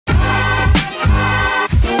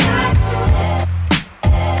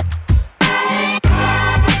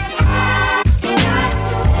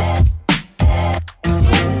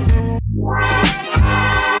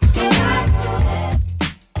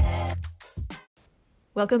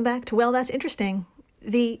Welcome back to Well, That's Interesting,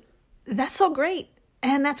 the That's So Great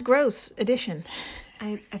and That's Gross edition.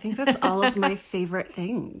 I think that's all of my favorite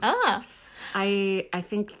things. I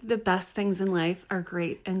think the best things in life are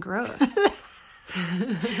great and gross.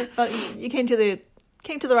 Well, you came to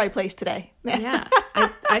the right place today. Yeah.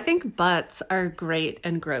 I think butts are great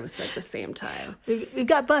and gross at the same time. We've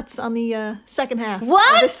got butts on the second half.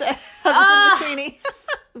 What? Of this In-Betweeni.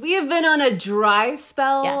 We have been on a dry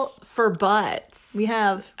spell for butts. We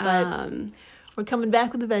have, but we're coming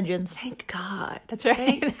back with a vengeance. Thank God. That's right.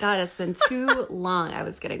 Thank God. It's been too long. I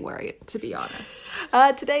was getting worried, to be honest.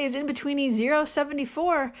 Today is In-Betweeni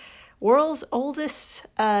 074, world's oldest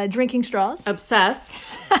drinking straws.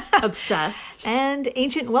 Obsessed. Obsessed. And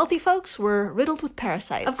ancient wealthy folks were riddled with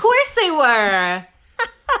parasites. Of course they were.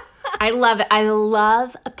 I love it. I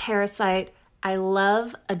love a parasite. I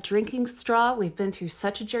love a drinking straw. We've been through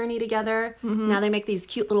such a journey together. Mm-hmm. Now they make these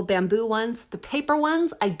cute little bamboo ones. The paper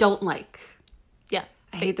ones, I don't like. Yeah.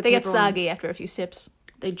 I hate the They paper get soggy ones. after a few sips.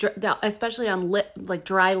 They especially on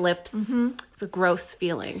dry lips. Mm-hmm. It's a gross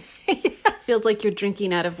feeling. Feels like you're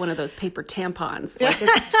drinking out of one of those paper tampons. Like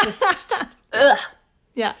it's just, ugh.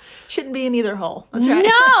 Yeah. Shouldn't be in either hole. That's right.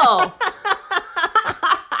 No!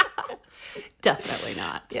 Definitely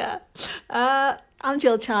not. Yeah. I'm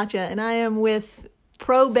Jill Chacha, and I am with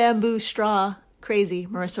pro bamboo straw crazy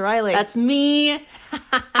Marissa Riley. That's me.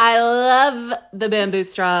 I love the bamboo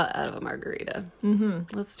straw out of a margarita.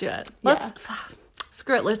 Mm-hmm. Let's do it.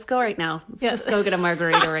 Screw it. Let's go right now. Let's just go get a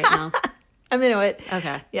margarita right now. I'm into it.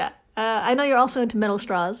 Okay. Yeah. I know you're also into metal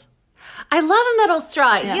straws. I love a metal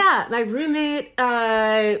straw. Yeah. My roommate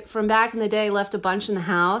from back in the day left a bunch in the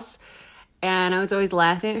house. And I was always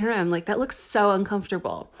laughing at her. I'm like, that looks so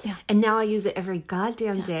uncomfortable. Yeah. And now I use it every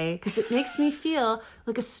goddamn day because it makes me feel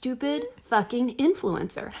like a stupid fucking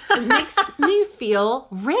influencer. It makes me feel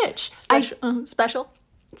rich. Special?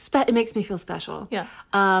 It makes me feel special. Yeah.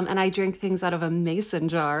 And I drink things out of a mason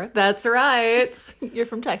jar. That's right. You're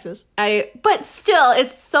from Texas. But still,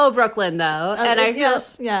 it's so Brooklyn though. And I feel,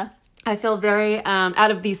 yeah. I feel very, out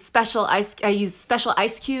of these special I use special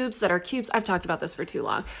ice cubes that are cubes. I've talked about this for too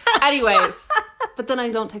long. Anyways, but then I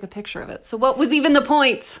don't take a picture of it. So what was even the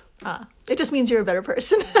point? It just means you're a better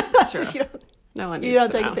person. That's true. No one needs you don't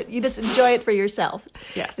to take know. a picture. You just enjoy it for yourself.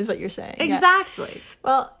 Yes. Is what you're saying. Exactly. Yeah.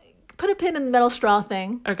 Well, put a pin in the metal straw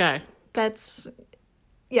thing. Okay. I'm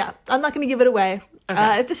not going to give it away.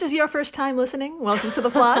 Okay. If this is your first time listening, welcome to the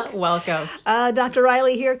flock. Welcome. Dr.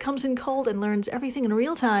 Riley here comes in cold and learns everything in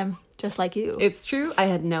real time, just like you. It's true. I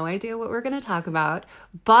had no idea what we're going to talk about,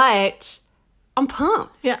 but I'm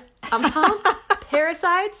pumped. Yeah. I'm pumped.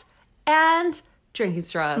 Parasites and drinking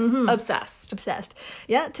straws. Mm-hmm. Obsessed.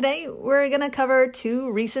 Yeah, today we're going to cover two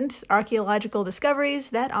recent archaeological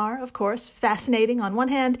discoveries that are, of course, fascinating on one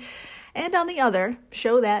hand, and on the other,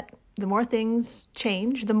 show that the more things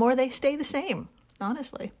change, the more they stay the same.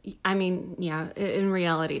 Honestly. I mean, yeah, in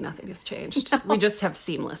reality, nothing has changed. No. We just have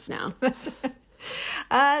seamless now.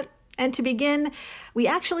 And to begin, we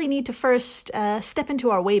actually need to first step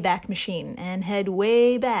into our Wayback Machine and head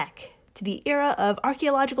way back to the era of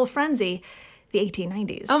archaeological frenzy, the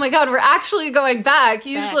 1890s. Oh my God, we're actually going back.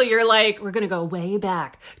 Usually you're like, we're going to go way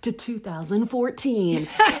back to 2014. And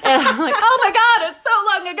I'm like, oh my God, it's so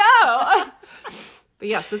long ago. But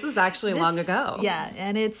yes, this is actually long ago. Yeah,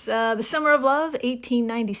 and it's the Summer of Love,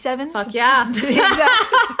 1897. Fuck yeah. To be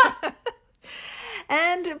exact.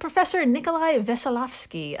 And Professor Nikolai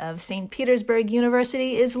Veselovsky of St. Petersburg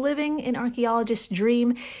University is living an archaeologist's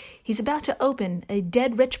dream. He's about to open a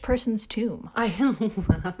dead rich person's tomb. I'm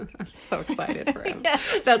so excited for him.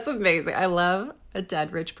 Yes. That's amazing. I love a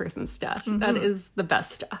dead rich person stuff. Mm-hmm. That is the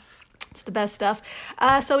best stuff. It's the best stuff.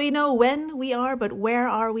 So we know when we are, but where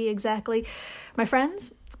are we exactly? My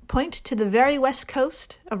friends, point to the very west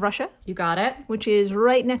coast of Russia. You got it. Which is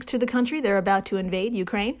right next to the country they're about to invade,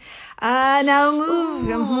 Ukraine. Now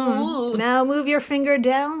move your finger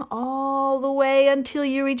down all the way until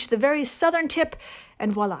you reach the very southern tip,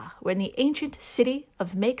 and voila, we're in the ancient city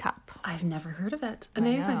of Maykop. I've never heard of it.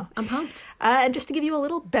 Amazing. I'm pumped. And just to give you a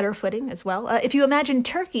little better footing as well, if you imagine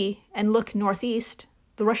Turkey and look northeast,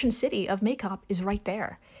 the Russian city of Maykop is right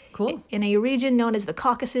there. Cool. In a region known as the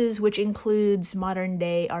Caucasus, which includes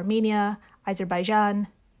modern-day Armenia, Azerbaijan,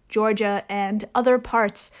 Georgia, and other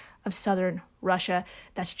parts of southern Russia.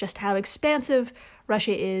 That's just how expansive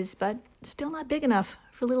Russia is, but still not big enough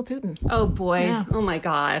for little Putin. Oh, boy. Yeah. Oh, my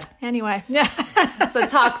God. Anyway. So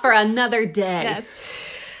talk for another day. Yes.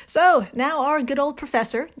 So now our good old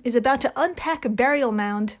professor is about to unpack a burial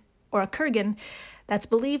mound, or a kurgan, that's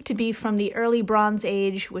believed to be from the early Bronze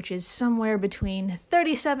Age, which is somewhere between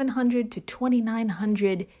 3700 to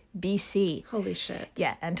 2900 BC. Holy shit.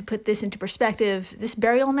 Yeah, and to put this into perspective, this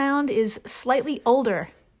burial mound is slightly older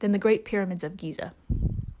than the Great Pyramids of Giza.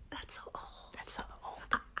 That's so old. That's so old.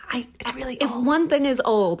 It's really if old. one thing is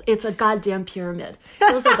old, it's a goddamn pyramid.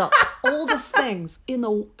 Those are the oldest things in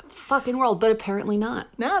the fucking world, but apparently not.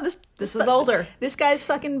 No, This is older. This guy's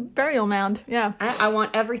fucking burial mound. Yeah. I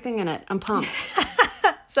want everything in it. I'm pumped.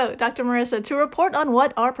 So, Dr. Marissa, to report on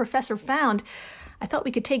what our professor found, I thought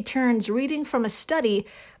we could take turns reading from a study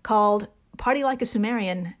called Party Like a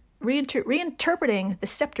Sumerian, reinterpreting the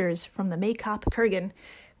scepters from the Makop Kurgan.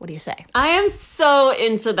 What do you say? I am so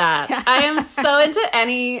into that. I am so into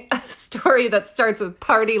any story that starts with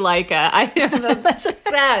party like a. I am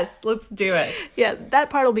obsessed. Let's do it. Yeah, that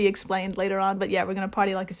part will be explained later on, but yeah, we're going to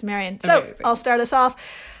party like a Sumerian. So Amazing. I'll start us off.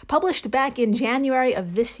 Published back in January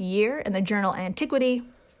of this year in the journal Antiquity,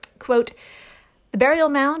 quote, the burial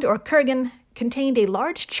mound, or kurgan, contained a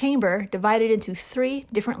large chamber divided into 3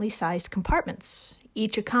 differently sized compartments,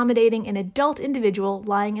 each accommodating an adult individual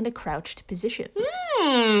lying in a crouched position.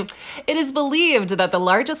 It is believed that the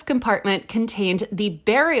largest compartment contained the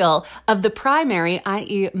burial of the primary,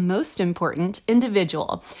 i.e. most important,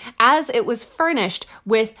 individual, as it was furnished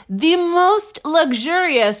with the most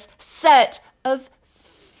luxurious set of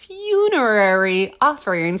funerary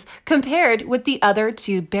offerings compared with the other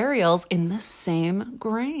 2 burials in the same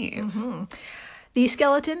grave. Mm-hmm. The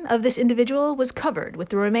skeleton of this individual was covered with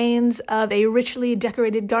the remains of a richly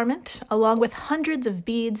decorated garment, along with hundreds of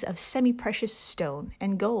beads of semi-precious stone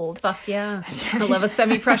and gold. Fuck yeah. I love a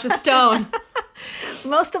semi-precious stone.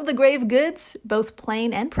 Most of the grave goods, both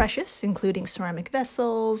plain and precious, including ceramic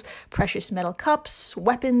vessels, precious metal cups,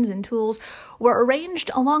 weapons, and tools, were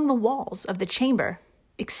arranged along the walls of the chamber,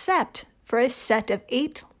 except for a set of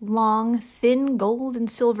 8 long, thin gold and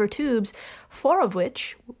silver tubes, 4 of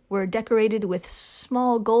which were decorated with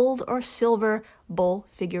small gold or silver bull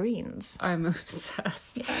figurines. I'm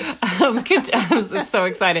obsessed. Yes. I'm so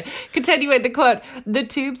excited. Continuing the quote, the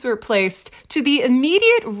tubes were placed to the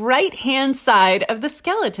immediate right-hand side of the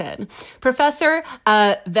skeleton. Professor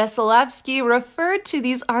Veselovsky referred to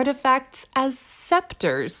these artifacts as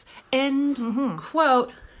scepters. End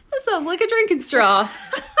quote. That sounds like a drinking straw.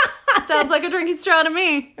 Sounds like a drinking straw to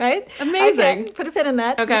me. Right? Amazing. Okay. Put a pin in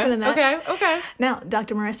that. Okay. Okay. Now,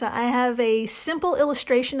 Dr. Marissa, I have a simple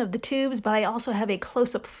illustration of the tubes, but I also have a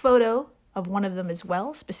close-up photo of one of them as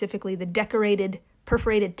well, specifically the decorated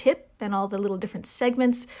perforated tip and all the little different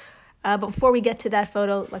segments. But before we get to that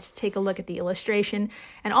photo, let's take a look at the illustration.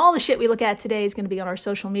 And all the shit we look at today is going to be on our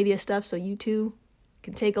social media stuff, so you too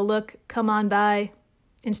can take a look. Come on by.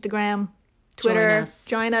 Instagram, Twitter.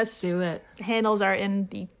 Join us. Do it. The handles are in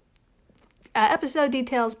the episode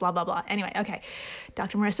details, blah, blah, blah. Anyway, okay.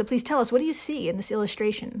 Dr. Marissa, please tell us, what do you see in this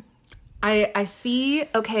illustration? I see,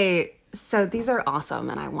 okay, so these are awesome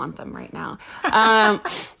and I want them right now.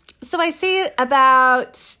 So I see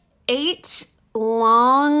about 8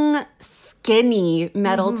 long, skinny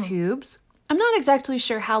metal tubes. I'm not exactly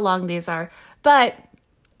sure how long these are, but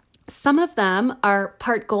some of them are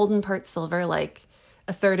part gold and part silver, like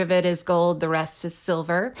a third of it is gold, the rest is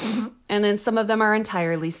silver. And then some of them are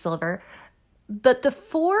entirely silver. But the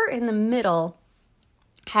 4 in the middle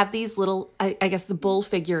have these little, I guess, the bull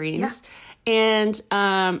figurines. Yeah.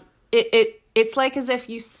 And it's like as if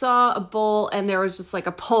you saw a bull and there was just like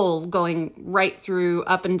a pole going right through,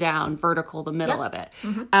 up and down, vertical, the middle of it.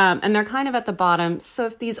 And they're kind of at the bottom. So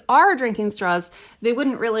if these are drinking straws, they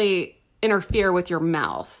wouldn't really interfere with your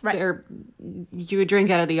mouth. Right. You would drink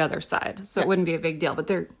out of the other side. So it wouldn't be a big deal. But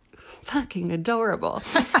they're fucking adorable.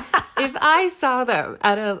 If I saw them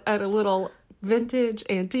at a little vintage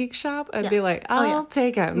antique shop, I'd be like, I'll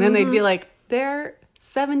take them. And then they'd be like, they're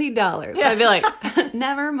 $70. I'd be like,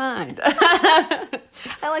 never mind. I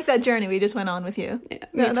like that journey we just went on with you.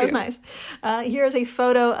 Yeah, that was nice. Here's a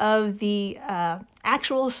photo of the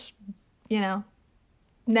actual,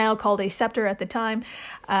 now called a scepter at the time.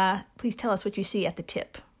 Please tell us what you see at the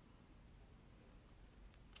tip.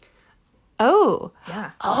 Oh.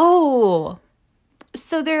 Yeah. Oh.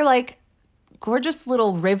 So they're like gorgeous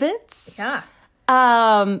little rivets. Yeah.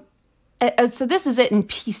 So this is it in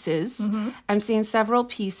pieces. I'm seeing several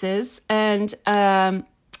pieces, and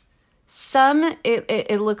some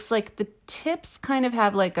it looks like the tips kind of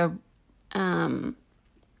have like a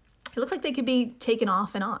It looks like they could be taken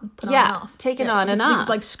off and on. Put on and off. Taken on and you off. could,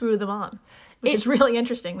 like, screw them on, which is really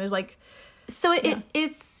interesting. There's like... So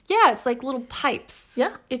it's like little pipes.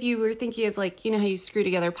 Yeah. If you were thinking of like, how you screw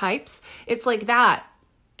together pipes, it's like that,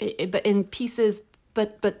 but in pieces,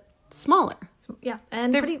 but smaller. Yeah,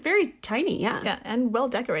 and they're very tiny. Yeah. Yeah, and well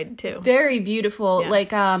decorated too. Very beautiful. Yeah.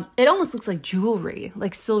 Like it almost looks like jewelry,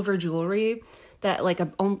 like silver jewelry. that like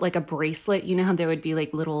a bracelet. You know how there would be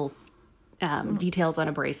like little details on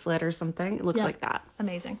a bracelet or something? It looks like that.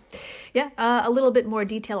 Amazing. Yeah, a little bit more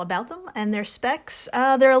detail about them and their specs.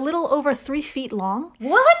 They're a little over 3 feet long.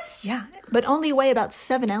 What? Yeah, but only weigh about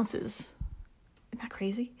 7 ounces. Isn't that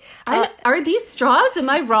crazy? Are these straws? Am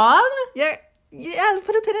I wrong? Yeah,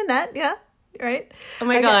 put a pin in that. Yeah, right. Oh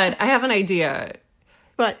my God, I have an idea.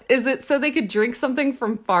 What? Is it so they could drink something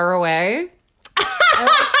from far away? Am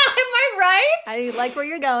I right? I like where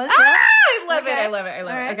you're going. Ah, Yeah. I love it. I love it. I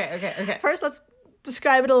love All it. right. Okay. First, let's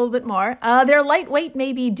describe it a little bit more. Their lightweight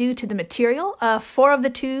may be due to the material. 4 of the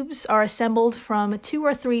tubes are assembled from 2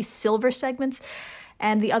 or 3 silver segments,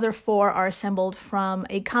 and the other 4 are assembled from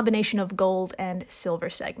a combination of gold and silver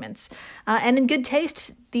segments. And in good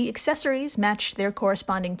taste, the accessories match their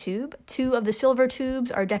corresponding tube. 2 of the silver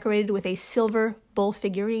tubes are decorated with a silver bull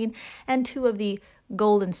figurine, and 2 of the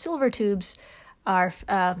gold and silver tubes are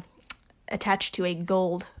attached to a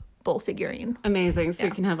gold bull figurine. Amazing. So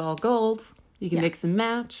you can have all gold. You can mix and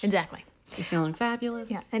match. Exactly. You're feeling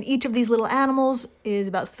fabulous. Yeah, and each of these little animals is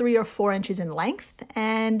about 3 or 4 inches in length.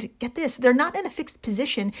 And get this, they're not in a fixed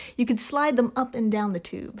position. You could slide them up and down the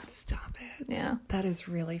tube. Stop it. Yeah. That is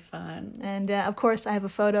really fun. And of course, I have a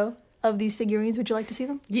photo of these figurines. Would you like to see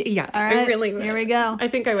them? Yeah, All right, I really would. Here we go. I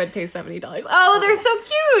think I would pay $70. Oh, they're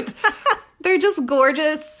so cute. They're just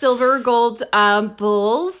gorgeous silver gold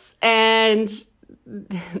bulls, and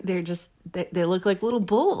they're just they look like little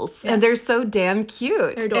bulls, and they're so damn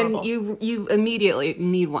cute. They're adorable. And you immediately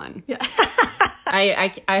need one. Yeah.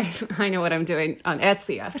 I know what I'm doing on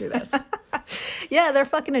Etsy after this. Yeah, they're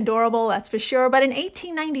fucking adorable, that's for sure. But in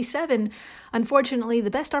 1897, unfortunately, the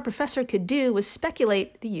best our professor could do was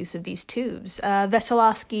speculate the use of these tubes.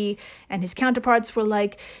 Veselowski and his counterparts were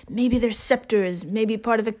like, maybe they're scepters, maybe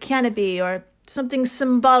part of a canopy, or something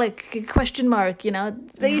symbolic, question mark, you know.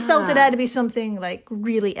 They felt it had to be something like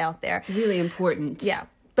really out there. Really important. Yeah,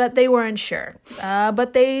 but they weren't sure. But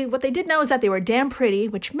what they did know is that they were damn pretty,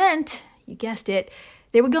 which meant, you guessed it,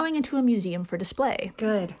 they were going into a museum for display.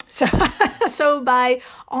 Good. So by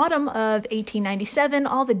autumn of 1897,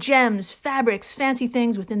 all the gems, fabrics, fancy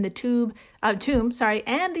things within the tomb,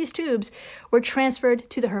 and these tubes were transferred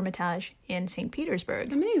to the Hermitage in St.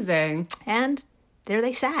 Petersburg. Amazing. And there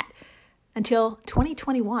they sat until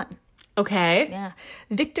 2021. Okay. Yeah.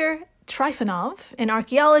 Viktor Trifonov, an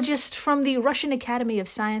archaeologist from the Russian Academy of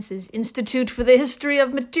Sciences Institute for the History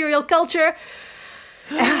of Material Culture,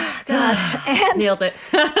 and nailed it.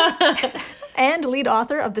 and lead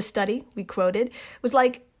author of the study we quoted, was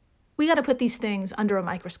like, we got to put these things under a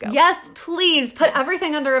microscope. Yes, please put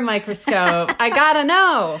everything under a microscope. I gotta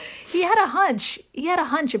know. He had a hunch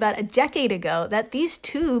about a decade ago that these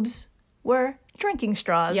tubes were drinking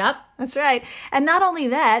straws. Yep. That's right. And not only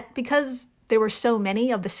that, because there were so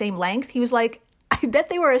many of the same length, he was like, I bet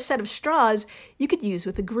they were a set of straws you could use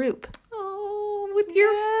with a group. Oh, with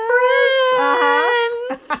your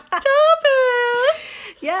friends. Uh-huh. Stop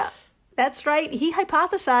it. Yeah, that's right. He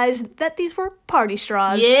hypothesized that these were party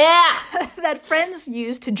straws. Yeah. That friends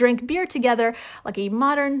used to drink beer together like a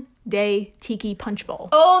modern-day tiki punch bowl.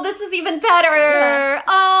 Oh, this is even better. Yeah.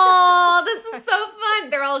 Oh, this is so fun.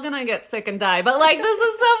 They're all going to get sick and die, but like, this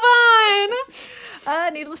is so fun.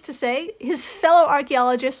 Needless to say, his fellow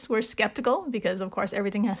archaeologists were skeptical because, of course,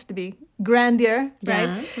 everything has to be grandeur,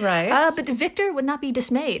 right? Yeah, right. But Victor would not be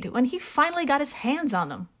dismayed when he finally got his hands on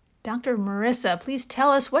them. Dr. Marissa, please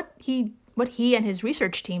tell us what he and his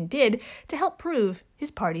research team did to help prove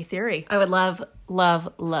his party theory. I would love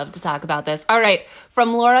to talk about this. All right.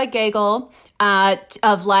 From Laura Gagel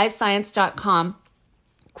of livescience.com.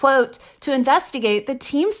 Quote, to investigate, the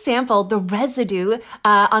team sampled the residue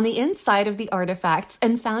on the inside of the artifacts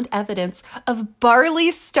and found evidence of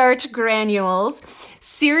barley starch granules,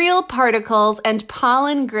 cereal particles, and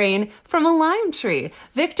pollen grain from a lime tree.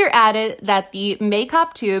 Victor added that the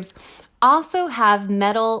Maycop tubes also have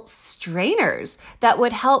metal strainers that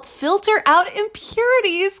would help filter out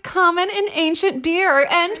impurities common in ancient beer,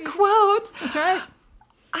 end quote. That's right.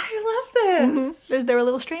 I love this. Mm-hmm. There were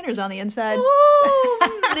little strainers on the inside.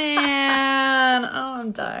 Oh, man. Oh,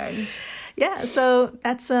 I'm dying. Yeah, so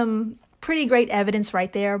that's some pretty great evidence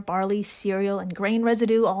right there. Barley, cereal, and grain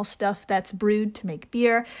residue, all stuff that's brewed to make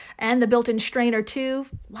beer. And the built-in strainer, too.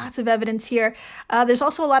 Lots of evidence here. There's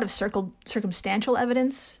also a lot of circumstantial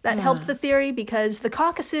evidence that helped the theory because the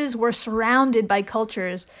Caucasus were surrounded by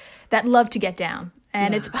cultures that loved to get down.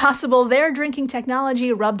 And it's possible their drinking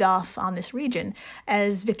technology rubbed off on this region.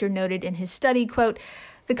 As Victor noted in his study, quote,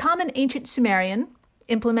 the common ancient Sumerian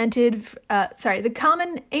implement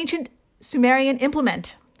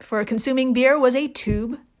for consuming beer was a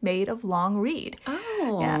tube made of long reed.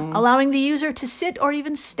 Oh. Yeah, allowing the user to sit or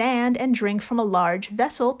even stand and drink from a large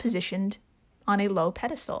vessel positioned on a low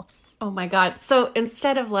pedestal. Oh my God. So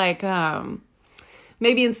instead of like,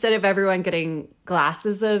 maybe instead of everyone getting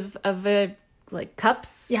glasses of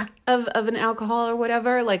cups of an alcohol or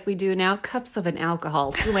whatever, like we do now, cups of an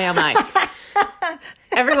alcohol. Who am I?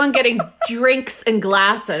 Everyone getting drinks and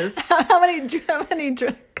glasses. How many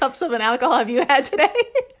cups of an alcohol have you had today?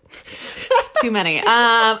 Too many.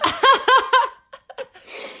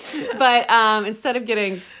 But instead of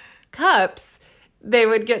getting cups, they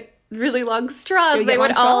would get really long straws. They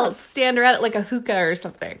would all stand around it like a hookah or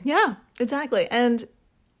something. Yeah, exactly. And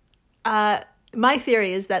my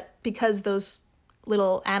theory is that because those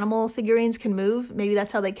little animal figurines can move, maybe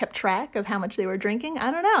that's how they kept track of how much they were drinking.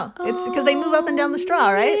 I don't know. It's because they move up and down the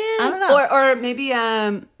straw, right? Yeah. I don't know. Or maybe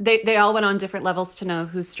they all went on different levels to know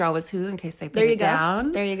whose straw was who in case they put it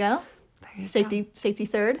down. There you go. Safety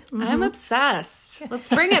third. Mm-hmm. I'm obsessed. Let's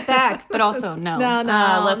bring it back, but also no.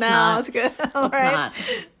 Let's not. It's good. Let's not.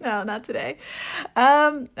 No, not today.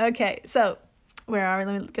 Okay, so where are we?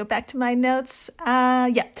 Let me go back to my notes.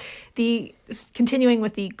 Continuing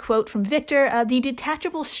with the quote from Victor, the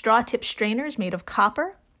detachable straw tip strainers made of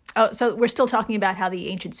copper. Oh, so we're still talking about how the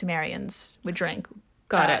ancient Sumerians would drink.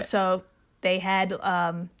 Got it. So they had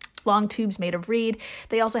long tubes made of reed.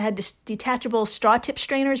 They also had detachable straw tip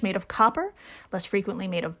strainers made of copper, less frequently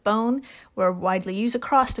made of bone, were widely used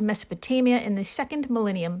across Mesopotamia in the 2nd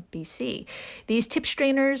millennium BC. These tip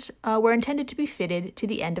strainers were intended to be fitted to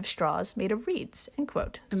the end of straws made of reeds, end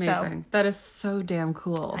quote. Amazing. That is so damn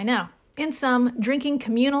cool. I know. In sum, drinking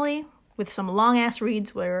communally with some long-ass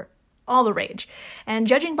reeds were all the rage. And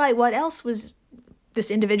judging by what else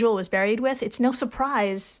this individual was buried with, it's no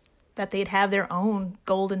surprise that they'd have their own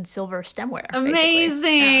gold and silver stemware.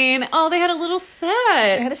 Amazing. Yeah. Oh, they had a little set.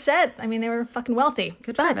 They had a set. I mean, they were fucking wealthy.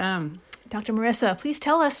 Good for them. Dr. Marissa, please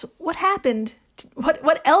tell us what happened.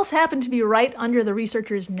 What else happened to be right under the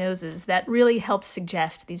researchers' noses that really helped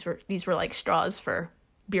suggest these were like straws for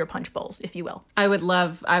beer punch bowls, if you will. I would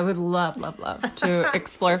love to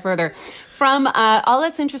explore further. From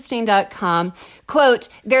allthat'sinteresting.com, quote,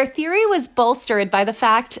 their theory was bolstered by the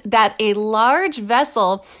fact that a large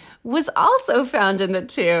vessel was also found in the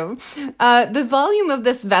tomb. The volume of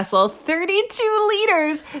this vessel, 32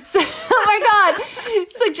 liters, oh my God,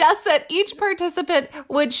 suggests that each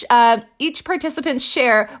participant's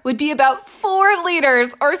share would be about 4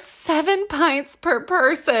 liters or 7 pints per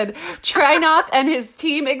person. Trinoff and his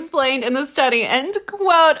team explained in the study, end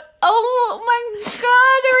quote. Oh my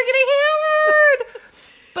God, they were getting hammered.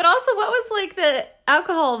 But also, what was like the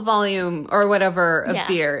alcohol volume or whatever of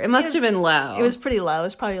beer? It must have been low. It was pretty low. It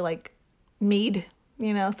was probably like mead,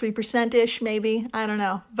 3%-ish maybe. I don't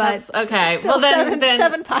know. But that's okay. Still then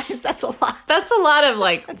 7 pints, that's a lot. That's a lot of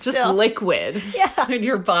just liquid in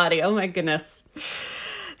your body. Oh my goodness.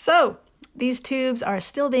 So these tubes are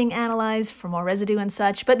still being analyzed for more residue and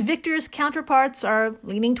such, but Victor's counterparts are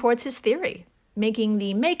leaning towards his theory, making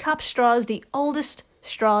the Maycop straws the oldest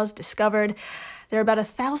straws discovered. They're about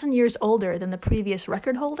 1,000 years older than the previous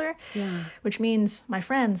record holder, which means, my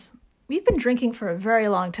friends, we've been drinking for a very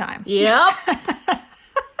long time. Yep.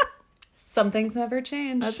 Some things never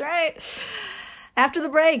change. That's right. After the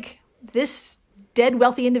break, this dead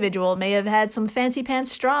wealthy individual may have had some fancy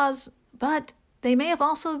pants straws, but they may have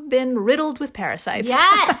also been riddled with parasites.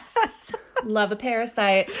 Yes! Love a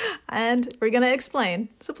parasite. And we're going to explain,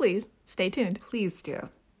 so please stay tuned. Please do.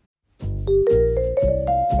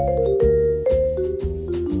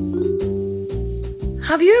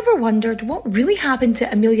 Have you ever wondered what really happened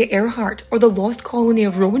to Amelia Earhart or the lost colony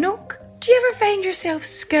of Roanoke? Do you ever find yourself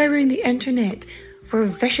scouring the internet for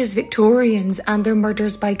vicious Victorians and their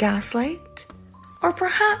murders by gaslight? Or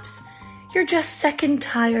perhaps you're just sick and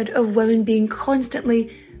tired of women being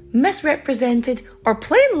constantly misrepresented or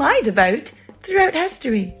plain lied about throughout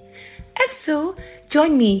history? If so,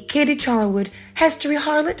 join me, Katie Charlwood, history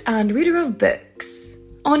harlot and reader of books,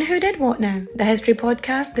 on Who Did What Now, the history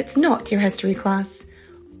podcast that's not your history class.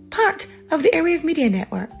 Part of the Airwave Media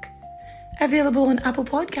Network. Available on Apple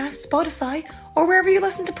Podcasts, Spotify, or wherever you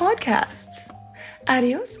listen to podcasts.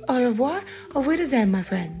 Adios, au revoir, au revoir, my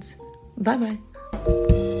friends. Bye-bye.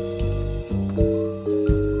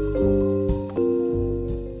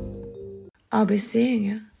 I'll be seeing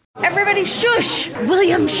you. Everybody shush!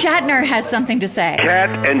 William Shatner has something to say.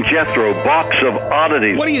 Cat and Jethro, box of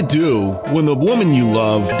oddities. What do you do when the woman you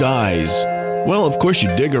love dies? Well, of course,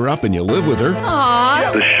 you dig her up and you live with her.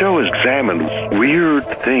 Aww. The show examines weird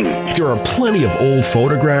things. There are plenty of old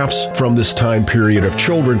photographs from this time period of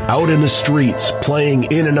children out in the streets playing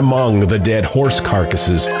in and among the dead horse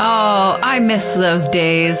carcasses. Oh, I miss those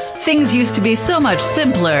days. Things used to be so much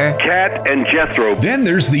simpler. Cat and Jethro. Then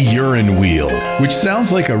there's the urine wheel, which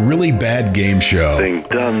sounds like a really bad game show. Thing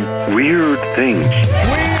done weird things.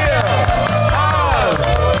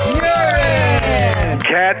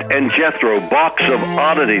 Cat and Jethro, box of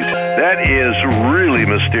oddities. That is really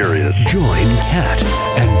mysterious. Join Cat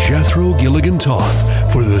and Jethro Gilligan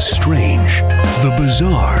Toth for the strange, the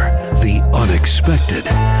bizarre, the unexpected,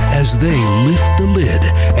 as they lift the lid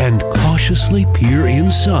and cautiously peer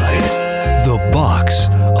inside the Box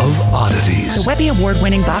of Oddities. The Webby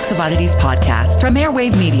Award-winning Box of Oddities podcast from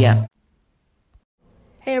Airwave Media.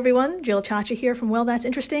 Hey everyone, Jill Chacha here from Well That's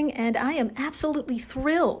Interesting, and I am absolutely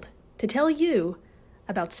thrilled to tell you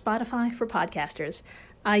about Spotify for podcasters.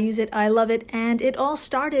 I use it, I love it, and it all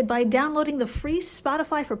started by downloading the free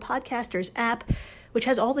Spotify for Podcasters app, which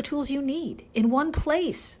has all the tools you need in one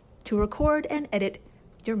place to record and edit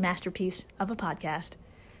your masterpiece of a podcast.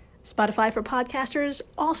 Spotify for Podcasters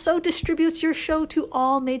also distributes your show to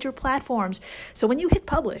all major platforms. So when you hit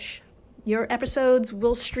publish, your episodes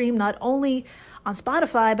will stream not only on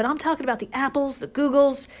Spotify, but I'm talking about the Apples, the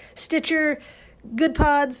Googles, Stitcher, Good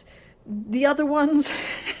Pods, the other ones.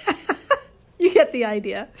 You get the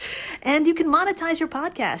idea. And you can monetize your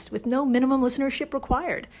podcast with no minimum listenership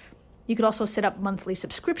required. You could also set up monthly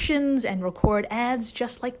subscriptions and record ads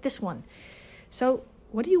just like this one. So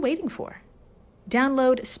what are you waiting for?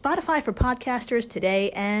 Download Spotify for Podcasters today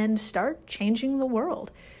and start changing the world.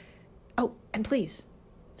 Oh, and please,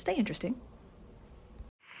 stay interesting.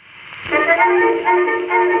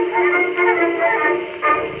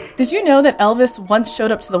 Did you know that Elvis once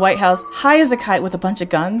showed up to the White House high as a kite with a bunch of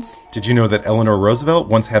guns? Did you know that Eleanor Roosevelt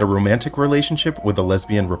once had a romantic relationship with a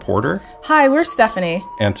lesbian reporter? Hi, we're Stephanie.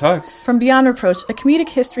 And Tux. From Beyond Reproach, a comedic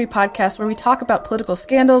history podcast where we talk about political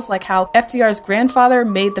scandals like how FDR's grandfather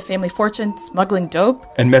made the family fortune smuggling dope.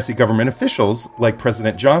 And messy government officials like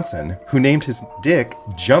President Johnson, who named his dick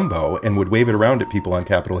Jumbo and would wave it around at people on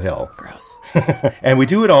Capitol Hill. Gross. And we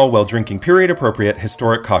do it all while drinking period-appropriate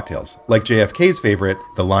historic cocktails, like JFK's favorite,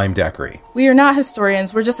 the Lime Daiquiri. We are not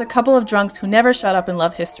historians, we're just a couple of drunks who never shut up and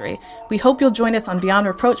love history. We hope you'll join us on Beyond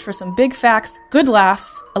Reproach for some big facts, good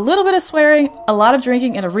laughs, a little bit of swearing, a lot of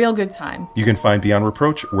drinking, and a real good time. You can find Beyond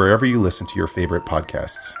Reproach wherever you listen to your favorite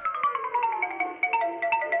podcasts.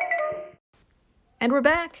 And we're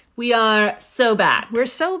back. We are so back. We're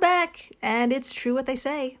so back, and it's true what they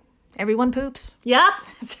say. Everyone poops. Yep.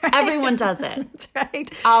 That's right. Everyone does it. That's right.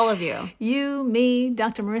 All of you. You, me,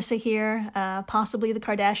 Dr. Marissa here, possibly the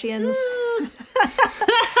Kardashians.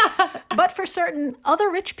 But for certain, other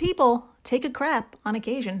rich people take a crap on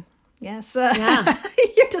occasion. Yes. Yeah.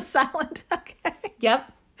 You're just silent. Okay. Yep.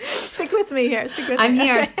 Stick with me here. Stick with me. I'm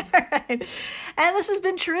here. Okay. All right. And this has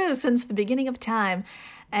been true since the beginning of time.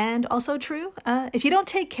 And also true, if you don't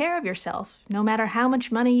take care of yourself, no matter how much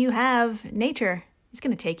money you have, nature is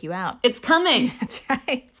going to take you out. It's coming. That's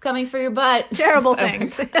right. It's coming for your butt. Terrible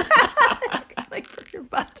things. It's coming for your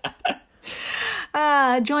butt.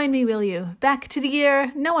 Join me, will you? Back to the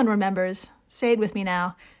year no one remembers. Say it with me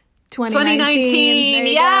now. 2019. There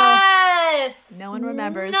you Yes. go. No one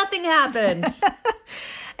remembers. Nothing happened.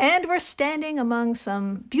 And we're standing among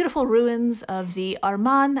some beautiful ruins of the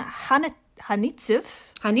Arman Hanitzif.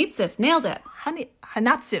 Hanitzif. Nailed it.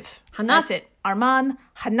 Hanatzif. That's it. Arman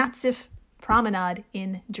Hanatzif Promenade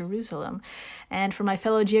in Jerusalem. And for my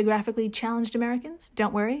fellow geographically challenged Americans,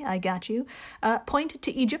 don't worry, I got you. Point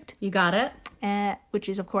to Egypt. You got it. Which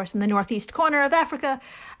is, of course, in the northeast corner of Africa.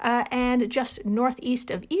 And just northeast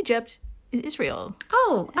of Egypt is Israel.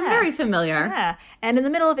 Oh, yeah. I'm very familiar. Yeah. And in the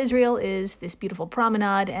middle of Israel is this beautiful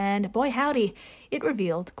promenade. And boy, howdy, it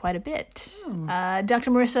revealed quite a bit.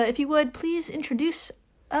 Dr. Marissa, if you would, please introduce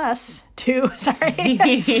us to... Sorry.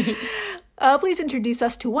 Please introduce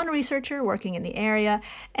us to one researcher working in the area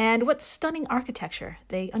and what stunning architecture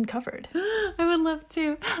they uncovered. I would love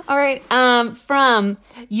to. All right. From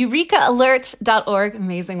EurekaAlert.org,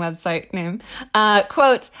 amazing website name,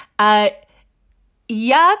 quote,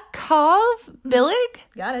 Yaakov Billig?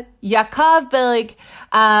 Got it. Yaakov Billig,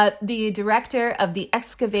 the director of the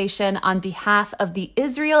excavation on behalf of the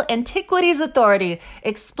Israel Antiquities Authority,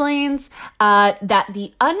 explains that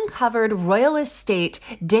the uncovered royal estate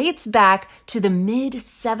dates back to the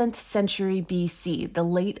mid-7th century BC, the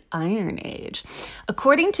late Iron Age.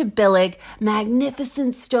 According to Billig,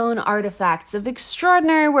 magnificent stone artifacts of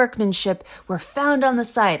extraordinary workmanship were found on the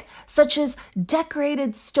site, such as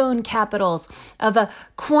decorated stone capitals of a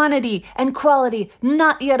quantity and quality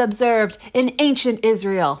not yet observed in ancient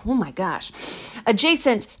Israel. Oh my gosh.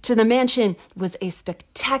 Adjacent to the mansion was a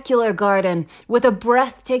spectacular garden with a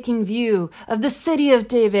breathtaking view of the city of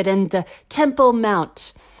David and the Temple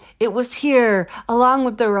Mount. It was here, along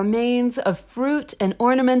with the remains of fruit and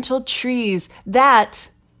ornamental trees,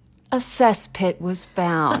 that a cesspit was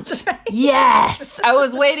found. That's right. Yes! I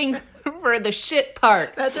was waiting for the shit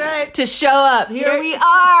part. That's right. To show up. Here we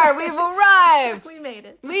are. We've arrived. We made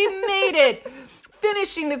it. We made it.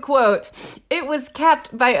 Finishing the quote. It was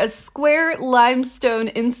capped by a square limestone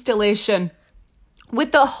installation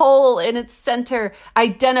with the hole in its center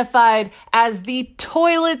identified as the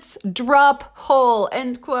toilet's drop hole,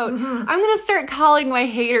 end quote. I'm going to start calling my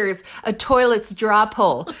haters a toilet's drop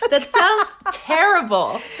hole. That sounds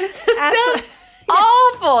terrible. It sounds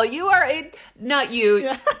awful. You are not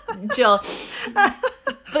you, Jill,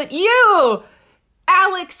 but you,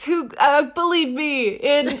 Alex, who bullied me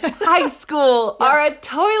in high school, are a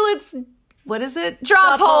toilet's, what is it?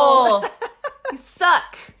 Drop hole. You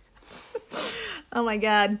suck. Oh my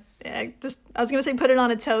God. I was going to say put it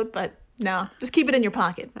on a tote, but no, just keep it in your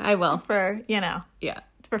pocket. I will. For, Yeah.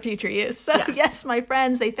 For future use. So yes, my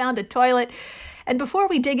friends, they found a toilet. And before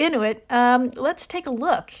we dig into it, let's take a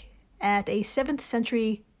look at a 7th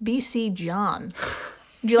century BC John.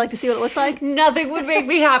 Would you like to see what it looks like? Nothing would make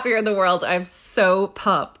me happier in the world. I'm so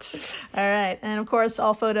pumped. All right. And of course,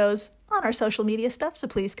 all photos on our social media stuff. So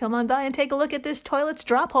please come on by and take a look at this toilet's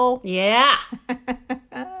drop hole. Yeah.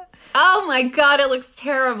 Oh my God, it looks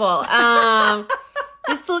terrible.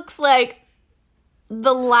 This looks like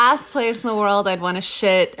the last place in the world I'd want to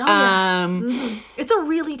shit. Oh, yeah. It's a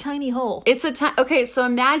really tiny hole. It's okay, so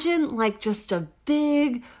imagine like just a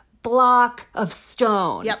big block of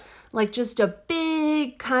stone. Yep. Like just a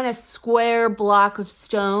big kind of square block of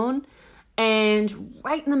stone. And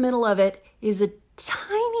right in the middle of it is a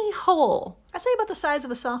tiny hole. I'd say about the size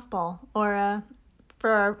of a softball. Or for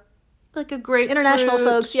our like a grapefruit. International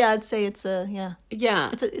folks, yeah, I'd say it's a, yeah.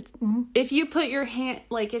 Yeah. It's If you put your hand,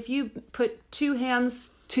 like if you put 2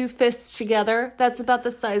 hands, 2 fists together, that's about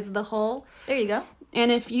the size of the hole. There you go.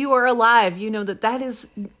 And if you are alive, you know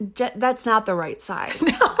that's not the right size.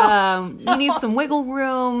 No. You need some wiggle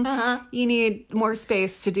room. You need more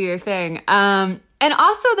space to do your thing. And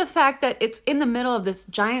also the fact that it's in the middle of this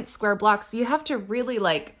giant square block, so you have to really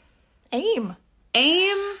like aim.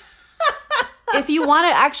 If you want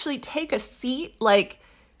to actually take a seat, like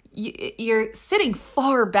you're sitting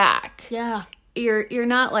far back. Yeah. You're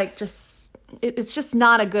not like just, it's just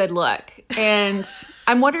not a good look. And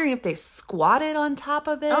I'm wondering if they squatted on top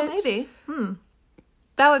of it. Oh, maybe.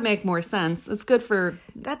 That would make more sense. It's good for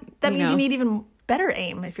that means you need even better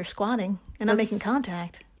aim if you're squatting and not making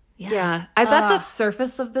contact. Yeah. I bet the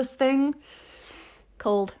surface of this thing,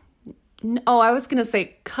 cold. Oh, I was going to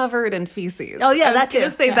say covered in feces. Oh, yeah, that too. I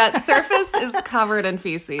was going to say that surface is covered in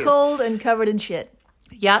feces. Cold and covered in shit.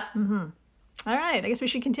 Yep. All right, I guess we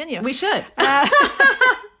should continue. We should.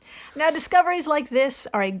 Now, discoveries like this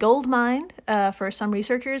are a gold mine for some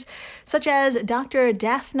researchers, such as Dr.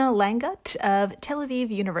 Daphna Langut of Tel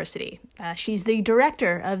Aviv University. She's the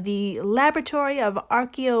director of the Laboratory of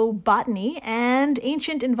Archaeobotany and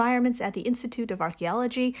Ancient Environments at the Institute of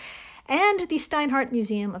Archaeology and the Steinhardt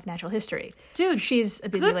Museum of Natural History. Dude, she's a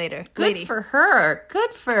busy lady. Good for her.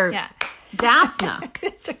 Good for Daphna.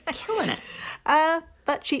 That's right. Killing it.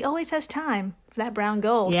 But she always has time for that brown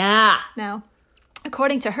gold. Yeah. Now,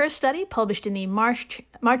 according to her study, published in the March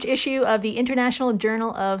issue of the International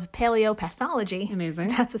Journal of Paleopathology. Amazing.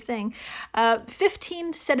 That's a thing.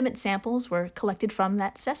 15 sediment samples were collected from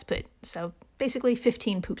that cesspit. So basically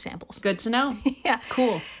 15 poop samples. Good to know. Yeah.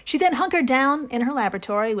 Cool. She then hunkered down in her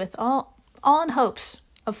laboratory with all in hopes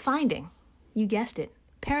of finding, you guessed it,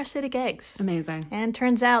 parasitic eggs. Amazing. And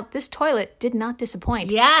turns out this toilet did not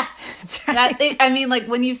disappoint. Yes. That's right. I mean, like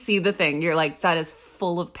when you see the thing, you're like, that is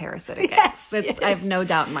full of parasitic eggs. I have no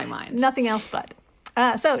doubt in my mind. Nothing else but.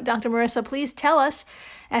 So, Dr. Marissa, please tell us,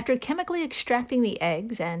 after chemically extracting the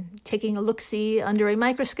eggs and taking a look-see under a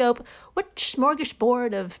microscope, what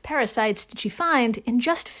smorgasbord of parasites did she find in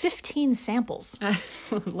just 15 samples? I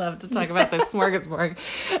would love to talk about this smorgasbord.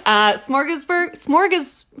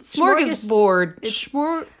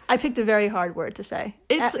 Smorgasbord. I picked a very hard word to say.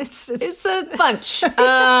 It's a bunch.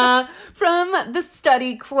 From the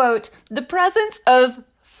study, quote, the presence of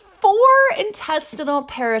 4 intestinal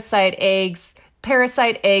parasite egg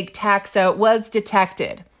taxa was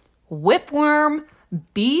detected. Whipworm,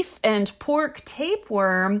 beef and pork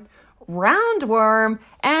tapeworm, roundworm,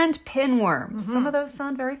 and pinworm. Some of those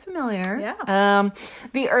sound very familiar. Yeah.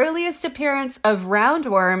 The earliest appearance of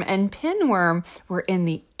roundworm and pinworm were in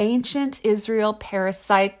the ancient Israel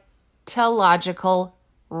parasitological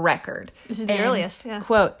record. This is the earliest, yeah.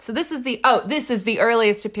 Quote. So this is the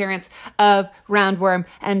earliest appearance of roundworm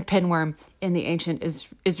and pinworm in the ancient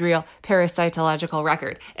Israel parasitological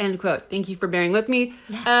record. End quote. Thank you for bearing with me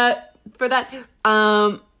for that.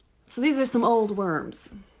 So these are some old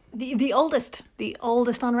worms. The oldest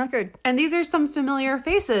on record. And these are some familiar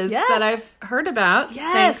faces that I've heard about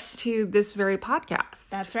thanks to this very podcast.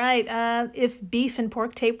 That's right. If beef and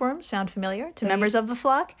pork tapeworms sound familiar to members of the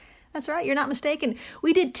flock, that's right, you're not mistaken.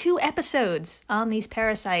 We did 2 episodes on these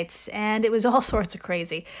parasites, and it was all sorts of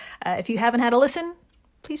crazy. If you haven't had a listen,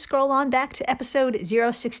 please scroll on back to episode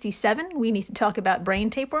 067. We need to talk about brain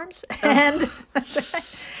tapeworms. And that's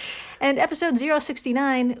right. And episode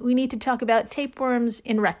 069, we need to talk about tapeworms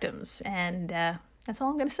in rectums. And that's all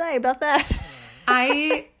I'm going to say about that.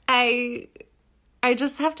 I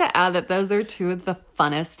just have to add that those are 2 of the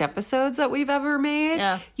funnest episodes that we've ever made.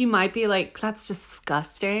 Yeah. You might be like, that's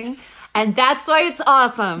disgusting. And that's why it's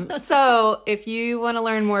awesome. So if you want to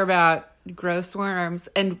learn more about gross worms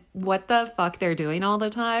and what the fuck they're doing all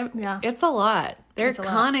the time, it's a lot. They're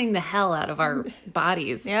conning the hell out of our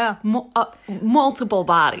bodies. Yeah. Multiple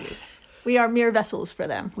bodies. We are mere vessels for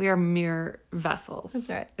them. We are mere vessels.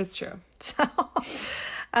 That's right. It's true.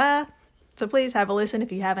 So please have a listen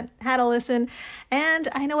if you haven't had a listen. And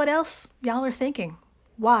I know what else y'all are thinking.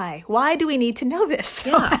 Why? Why do we need to know this?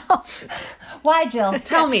 Yeah. Why, Jill?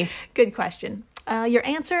 Tell me. Good question. Your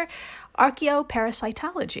answer,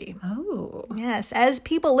 archaeoparasitology. Oh. Yes, as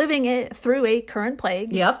people living through a current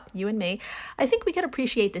plague, you and me, I think we could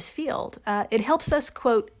appreciate this field. It helps us,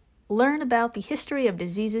 quote, learn about the history of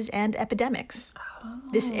diseases and epidemics. Oh.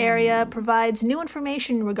 This area provides new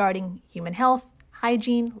information regarding human health,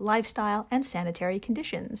 hygiene, lifestyle, and sanitary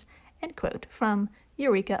conditions, end quote, from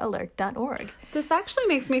eurekaalert.org. This actually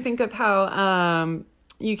makes me think of how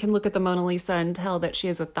you can look at the Mona Lisa and tell that she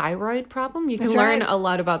has a thyroid problem. You can learn a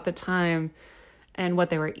lot about the time and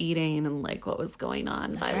what they were eating and like what was going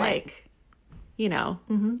on by like, you know,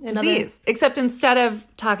 disease. Except instead of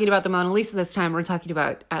talking about the Mona Lisa this time, we're talking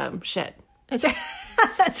about shit. That's right.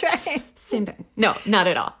 That's right. Same thing. No, not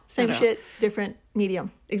at all. Same shit, different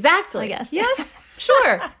medium. Exactly. I guess. Yes.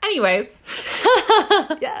 Sure. Anyways.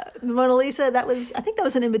 Yeah. The Mona Lisa, I think that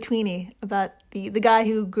was an In-Betweeni about the guy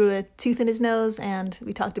who grew a tooth in his nose, and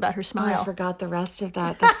we talked about her smile. Oh, I forgot the rest of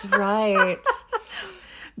that. That's right.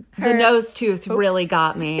 The nose tooth really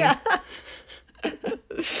got me. Yeah.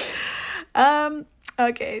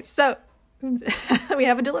 Okay, so we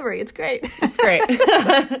have a delivery. It's great. It's great.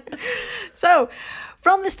 So,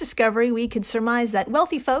 from this discovery, we could surmise that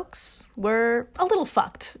wealthy folks were a little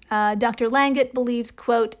fucked. Dr. Langet believes,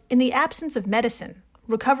 quote, in the absence of medicine,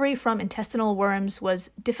 recovery from intestinal worms was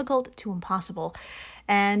difficult to impossible,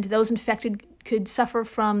 and those infected could suffer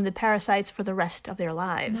from the parasites for the rest of their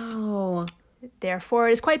lives. No. Therefore,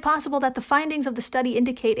 it is quite possible that the findings of the study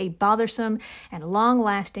indicate a bothersome and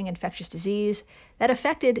long-lasting infectious disease that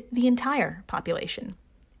affected the entire population.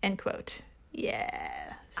 End quote.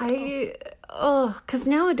 Yeah. So. Because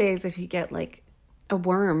nowadays if you get like a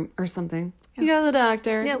worm or something, you go to the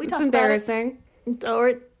doctor. Yeah, it's embarrassing.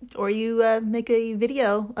 Or you make a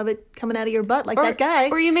video of it coming out of your butt like that guy.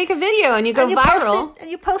 Or you make a video and you go viral.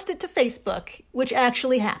 And you post it to Facebook, which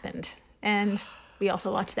actually happened. And we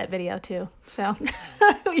also watched that video too. So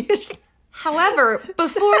However,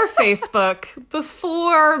 before Facebook,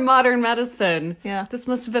 before modern medicine, this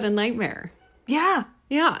must have been a nightmare. Yeah.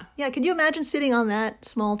 Yeah. Yeah. Could you imagine sitting on that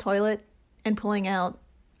small toilet and pulling out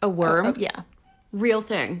a worm? Yeah. Real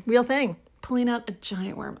thing. Real thing. Pulling out a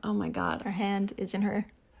giant worm. Oh my God. Her hand is in her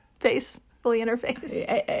face. Fully in her face.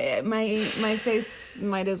 My face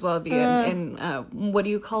might as well be in what do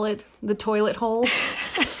you call it? The toilet hole?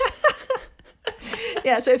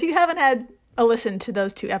 Yeah, so if you haven't had a listen to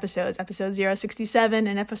those 2 episodes, episode 067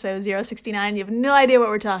 and episode 069, you have no idea what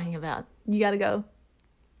we're talking about. You got to go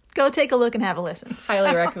take a look and have a listen.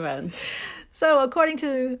 Highly recommend. So according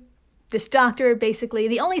to this doctor, basically,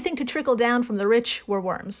 the only thing to trickle down from the rich were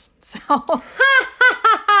worms. So,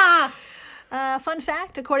 fun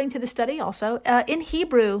fact, according to the study also, in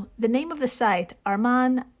Hebrew, the name of the site,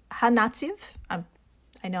 Arman HaNatziv, I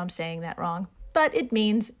know I'm saying that wrong, but it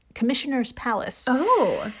means Commissioner's Palace.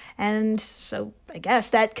 Oh. And so I guess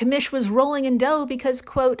that commish was rolling in dough because,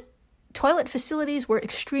 quote, toilet facilities were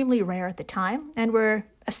extremely rare at the time and were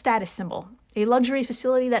a status symbol, a luxury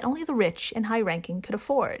facility that only the rich and high-ranking could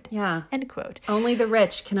afford. Yeah. End quote. Only the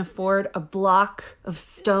rich can afford a block of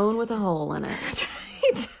stone with a hole in it. That's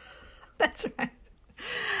right. That's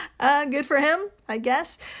right. Good for him, I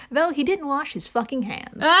guess. Though he didn't wash his fucking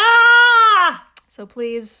hands. Ah! So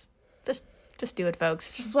please, just do it,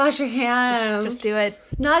 folks. Just wash your hands. Just do it.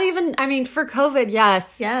 Not even, I mean, for COVID,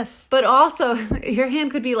 yes. Yes. But also, your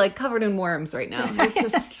hand could be like covered in worms right now. It's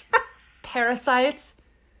just parasites.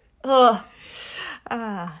 Ugh.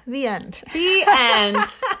 The end. The end.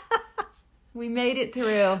 We made it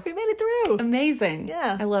through. We made it through. Amazing.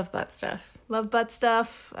 Yeah. I love butt stuff. Love butt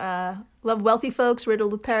stuff. Love wealthy folks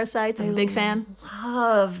riddled with parasites. I'm a big fan.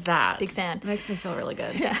 Love that. Big fan. It makes me feel really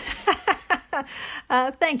good. Yeah.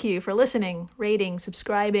 Thank you for listening, rating,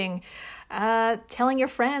 subscribing, telling your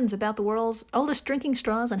friends about the world's oldest drinking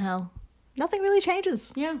straws and how nothing really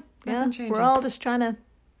changes. Yeah, nothing changes. We're all just trying to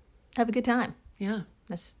have a good time. Yeah.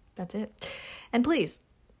 That's it. And please,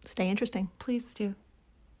 stay interesting. Please do.